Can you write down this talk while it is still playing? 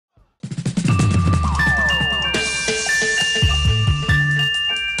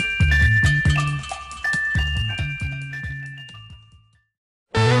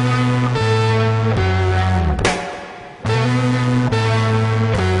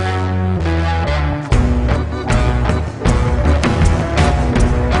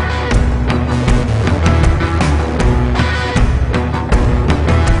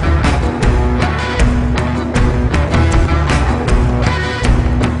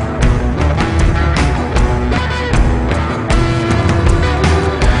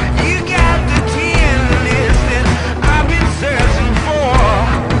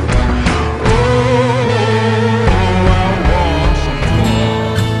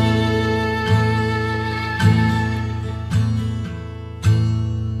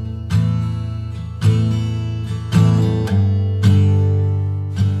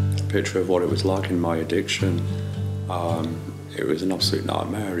picture of what it was like in my addiction. It was an absolute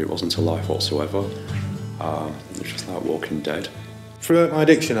nightmare. It wasn't a life whatsoever. It was just like walking dead. Throughout my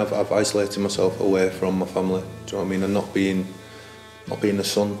addiction, I've isolated myself away from my family. Do you know what I mean? And not being a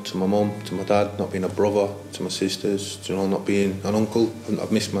son to my mum, to my dad, not being a brother to my sisters, you know, not being an uncle.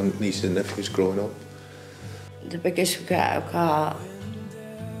 I've missed my nieces and nephews growing up. The biggest regret I've got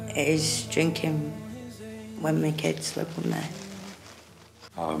is drinking when my kids live with me.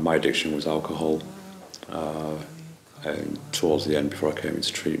 My addiction was alcohol. And towards the end, before I came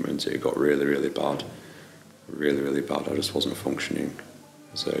into treatment, it got really, really bad. Really, really bad. I just wasn't functioning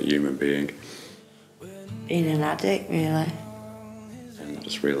as a human being. Being an addict, really. And I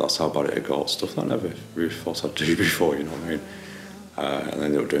just realised how bad it had got. Stuff that I never really thought I'd do before, you know what I mean? And I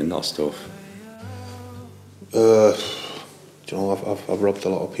ended up doing that stuff. You know, I've robbed a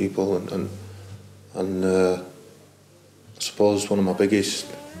lot of people, and I suppose one of my biggest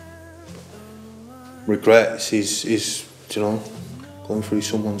regrets is you know, going through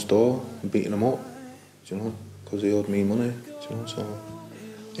someone's door and beating them up, you know, because they owed me money, you know, so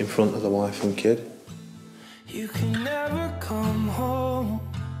in front of the wife and kid. You can never come home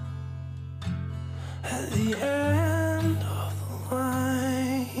at the end of the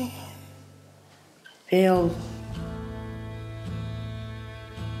line. Feel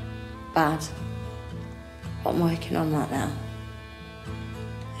bad, but I'm working on that now.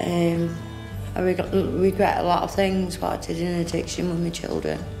 I regret a lot of things what I did in addiction with my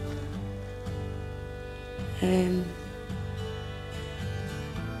children. I'm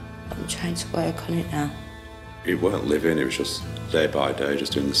trying to work on it now. It weren't living, it was just day by day,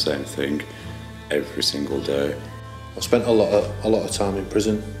 just doing the same thing every single day. I spent a lot of time in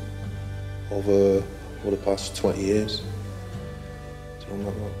prison over the past 20 years.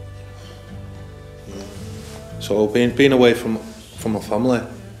 Yeah. So being away from my family.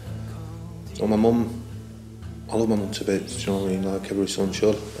 So my mum, I love my mum to bits, you know what I mean, like every son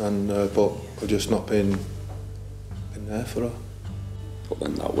should, and but I've just not been there for her. But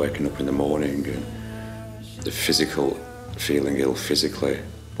then that waking up in the morning and the physical, feeling ill physically,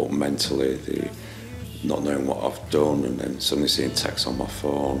 but mentally, the not knowing what I've done, and then suddenly seeing texts on my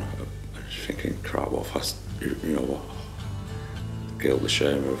phone, and thinking, crap, what if I, you know, what, the guilt, the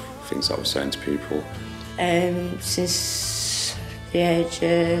shame of things that I was saying to people. Since the age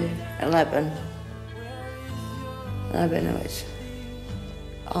of 11, I was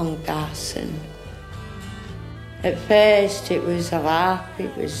on gas, and at first it was a laugh,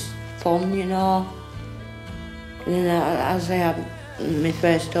 it was fun, you know. And then as I had my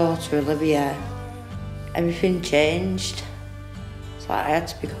first daughter, Olivia, everything changed. It's like I had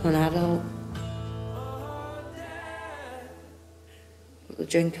to become an adult. But the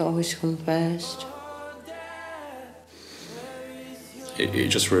drink always comes first. It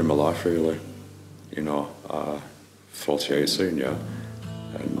just ruined my life, really. You know, 48 soon, yeah.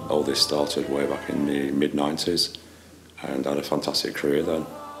 And all this started way back in the mid-90s, and I had a fantastic career then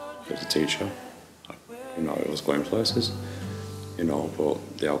as a teacher. You know, it was going places, you know,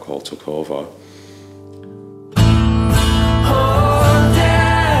 but the alcohol took over.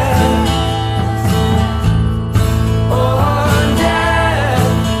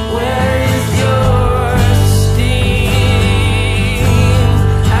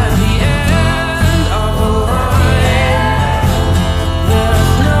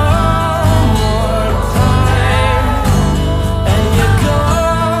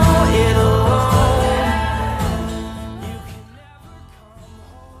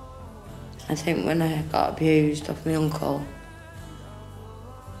 I think when I got abused off my uncle,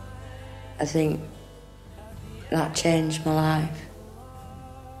 I think that changed my life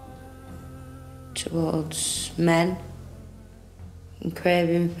towards men and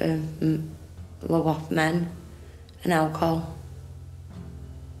craving for love off men and alcohol.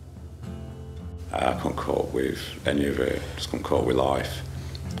 I couldn't cope with any of it, just couldn't cope with life.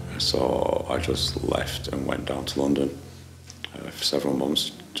 So I just left and went down to London for several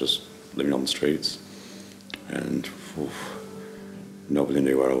months, just living on the streets, and nobody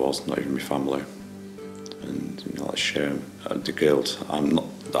knew where I was, not even my family. And you know, that shame and the guilt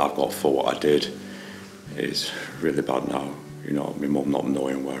that I've got for what I did is really bad now. You know, my mum not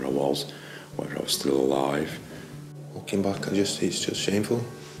knowing where I was, whether I was still alive. Looking back, it's just shameful.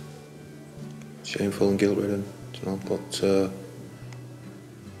 Shameful and guilt-ridden, you know, but you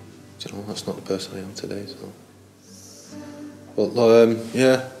know, that's not the person I am today, so. But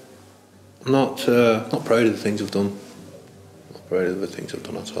yeah, I'm not proud of the things I've done. Not proud of the things I've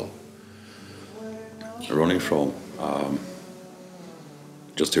done at all. Running from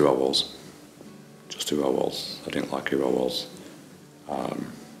just who I was. Just who I was. I didn't like who I was.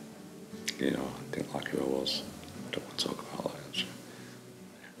 you know, I didn't like who I was. I don't want to talk about that, actually.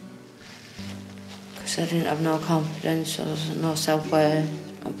 Because I didn't have no confidence, or no self-worth,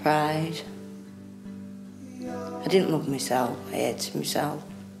 no pride. I didn't love myself, I hated myself.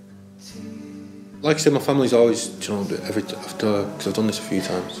 Like I said, my family's always, you know, because I've done this a few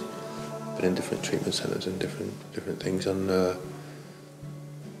times, been in different treatment centres and different things, and they're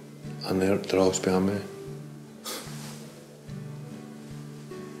always behind me.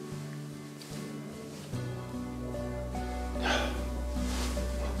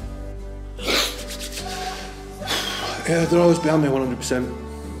 Yeah, they're always behind me 100%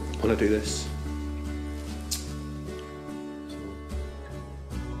 when I do this.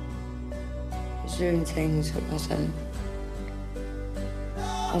 I was doing things that wasn't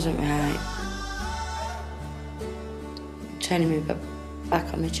right. Turning me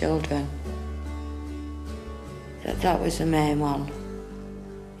back on my children. That was the main one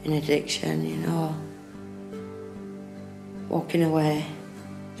in addiction, you know. Walking away,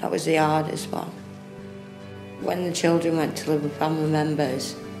 that was the hardest one. When the children went to live with family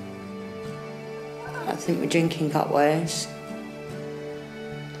members, I think my drinking got worse.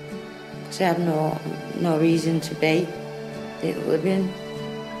 Because I had no reason to be living.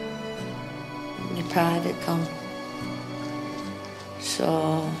 My pride had gone.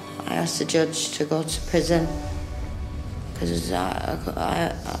 So I asked the judge to go to prison, because I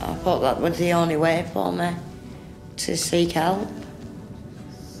thought that was the only way for me to seek help.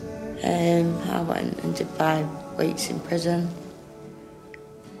 I went and did 5 weeks in prison.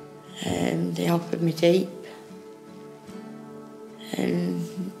 They offered me D.E.A.P, and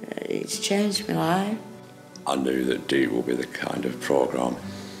it's changed my life. I knew that D.E.A.P would be the kind of programme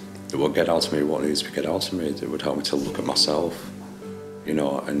that would get out of me what needs to get out of me, that would help me to look at myself, you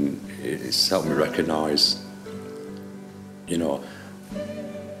know, and it's helped me recognise, you know,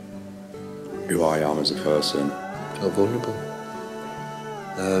 who I am as a person. I felt vulnerable.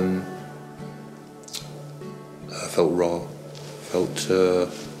 I felt raw,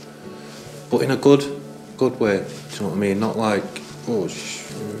 but in a good way. Do you know what I mean? Not like, oh, do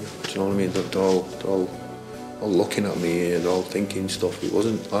you know what I mean? They're all looking at me and all thinking stuff. It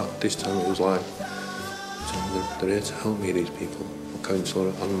wasn't that this time. It was like, they're here to help me. These people, my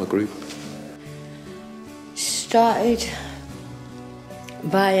counsellor and my group. Started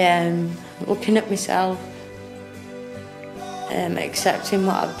by looking at myself, accepting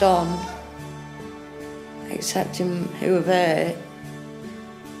what I've done, accepting who I've hurt,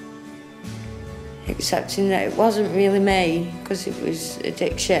 accepting that it wasn't really me because it was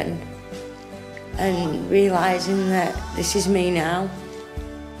addiction, and realising that this is me now.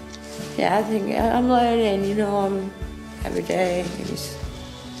 Yeah, I think I'm learning, you know, every day is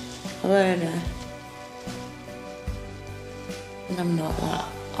a learner. And I'm not that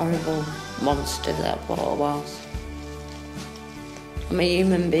horrible monster that I thought I was. I'm a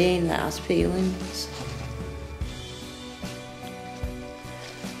human being that has feelings.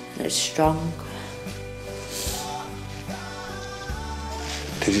 And it's strong.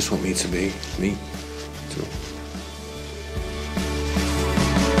 They just want me to be me. So.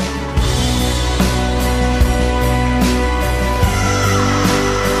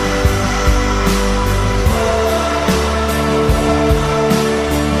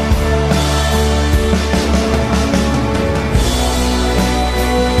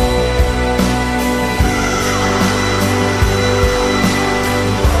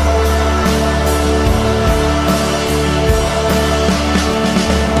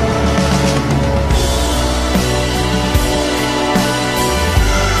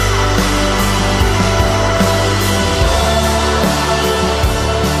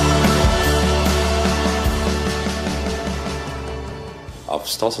 I've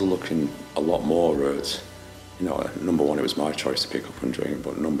started looking a lot more at, you know, number one, it was my choice to pick up and drink,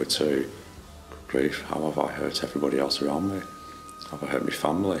 but number two, grief, how have I hurt everybody else around me? How have I hurt my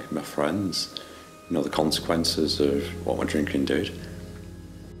family, my friends? You know, the consequences of what my drinking did.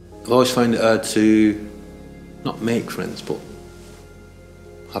 I always find it hard to not make friends, but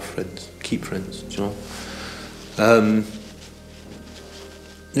have friends, keep friends, do you know?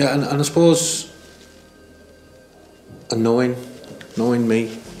 Yeah, and I suppose, and knowing me,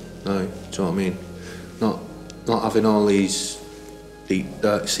 no, do you know what I mean? Not having all these deep,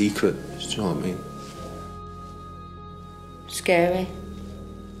 dark secrets, do you know what I mean? Scary.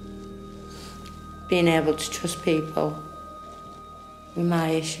 Being able to trust people with my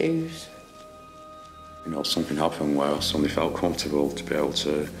issues. You know, something happened where I suddenly felt comfortable to be able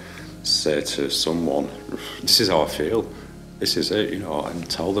to say to someone, this is how I feel, this is it, you know, and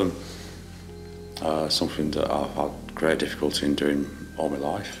tell them something that I've had great difficulty in doing all my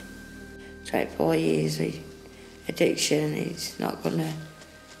life. 24 years of addiction, it's not going to be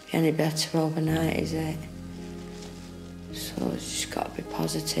any better overnight, is it? So it's just got to be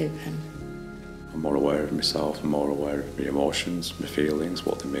positive. And I'm more aware of myself, I'm more aware of my emotions, my feelings,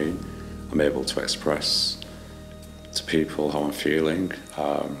 what they mean. I'm able to express to people how I'm feeling.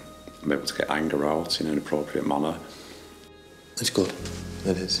 I'm able to get anger out in an appropriate manner. It's good.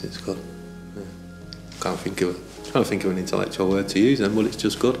 It is. It's good. Yeah. Trying to think of an intellectual word to use then, but it's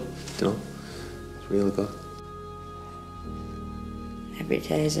just good. You know, it's really good. every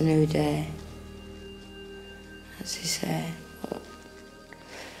day is a new day, as you say. But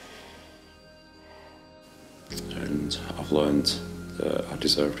and I've learned that I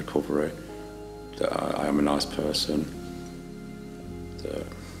deserve recovery, that I am a nice person, that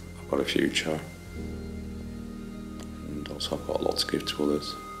I've got a future, and also I've got a lot to give to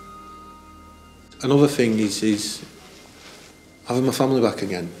others. Another thing is having my family back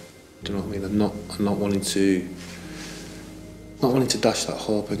again. Do you know what I mean? I'm not wanting to dash that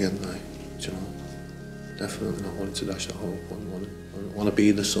hope again now. Do you know? Definitely not wanting to dash that hope. I want to be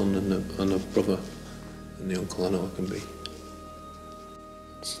the son and the brother and the uncle I know I can be.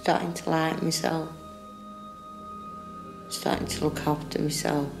 starting to like myself, starting to look after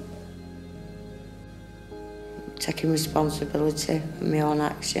myself, taking responsibility for my own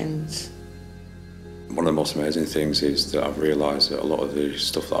actions. One of the most amazing things is that I've realised that a lot of the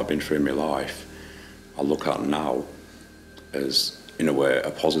stuff that I've been through in my life, I look at now as, in a way,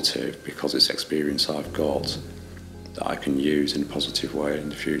 a positive, because it's experience I've got that I can use in a positive way in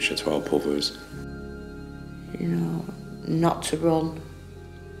the future to help others. You know, not to run,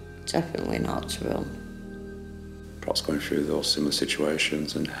 definitely not to run. Perhaps going through those similar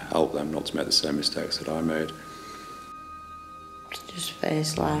situations and help them not to make the same mistakes that I made. Just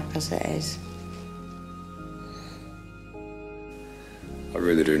face life as it is. I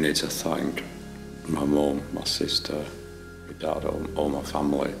really do need to thank my mum, my sister, my dad, all my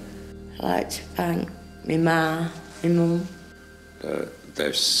family. I like to thank my ma, my mum.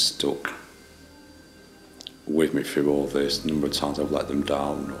 They've stuck with me through all this. The number of times I've let them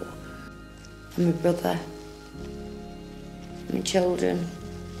down. And my brother, my children.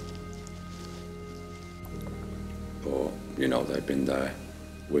 But, you know, they've been there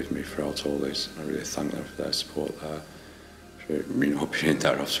with me throughout all this. I really thank them for their support there. For, you know, being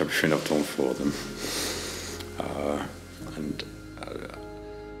there after everything I've done for them.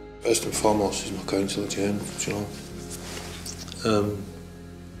 First and foremost is my counsellor, James, you know.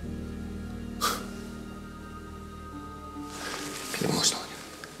 Get emotional again.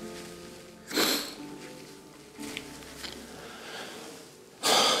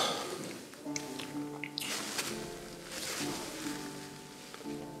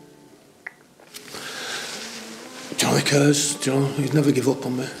 Do you know he cares? Do you know, he'd never give up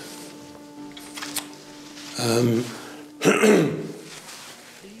on me.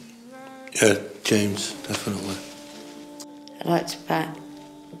 Yeah, James, definitely. I like to thank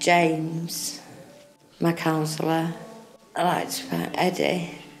James, my counsellor. I like to thank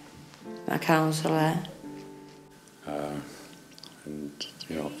Eddie, my counsellor. And,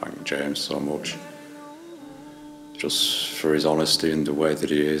 you know, thank James so much. Just for his honesty and the way that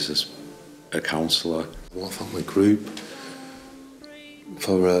he is as a counsellor. I want to thank my group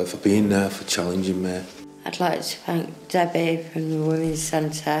for being there, for challenging me. I'd like to thank Debbie from the Women's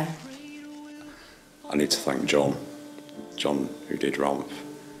Centre. I need to thank John, who did RAMP,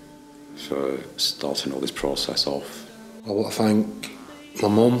 for starting all this process off. I want to thank my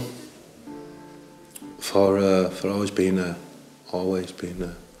mum for always being there, All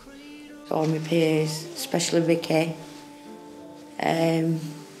my peers, especially Vicky.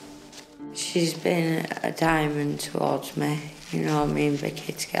 She's been a diamond towards me, you know, me and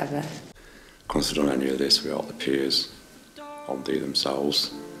Vicky together. Couldn't have done any of this without the peers on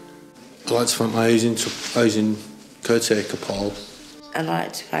themselves. I'd like to thank my housing caretaker, Paul. I'd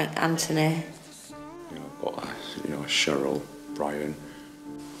like to thank Anthony. You know, but, you know, Cheryl, Brian.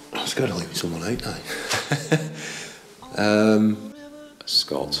 I was going to leave someone out now.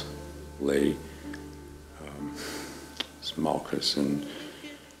 Scott, Lee, Marcus and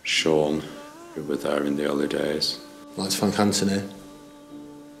Sean, who were there in the early days. I'd like to thank Anthony,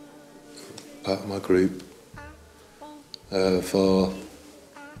 part of my group, for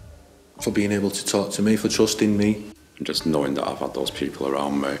being able to talk to me, for trusting me. And just knowing that I've had those people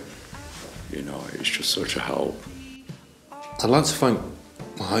around me, you know, it's just such a help. I'd like to thank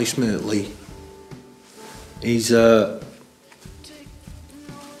my housemate, Lee. He's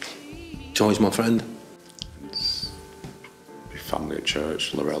Joy's my friend. My family at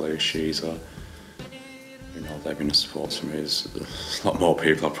church, Lorelli, she's you know, they've been a support to me. There's a lot more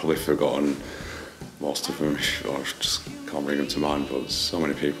people I've probably forgotten, most of them, or just can't bring them to mind, but there's so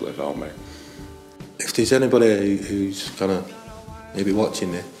many people that have helped me. If there's anybody who's kind of maybe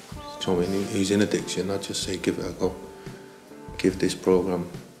watching it, you know what I mean, who's in addiction, I'd just say give it a go. Give this programme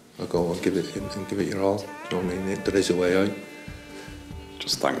a go and give it your all. You know what I mean? There is a way out.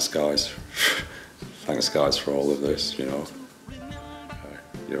 Just thanks, guys. Thanks, guys, for all of this. You know,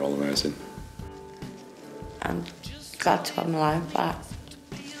 you're all amazing. I'm glad to have my life back.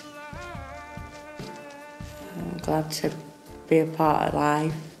 I'm glad to be a part of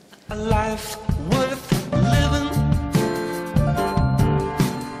life. A life worth living.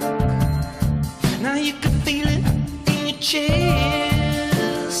 Now you can feel it in your chest.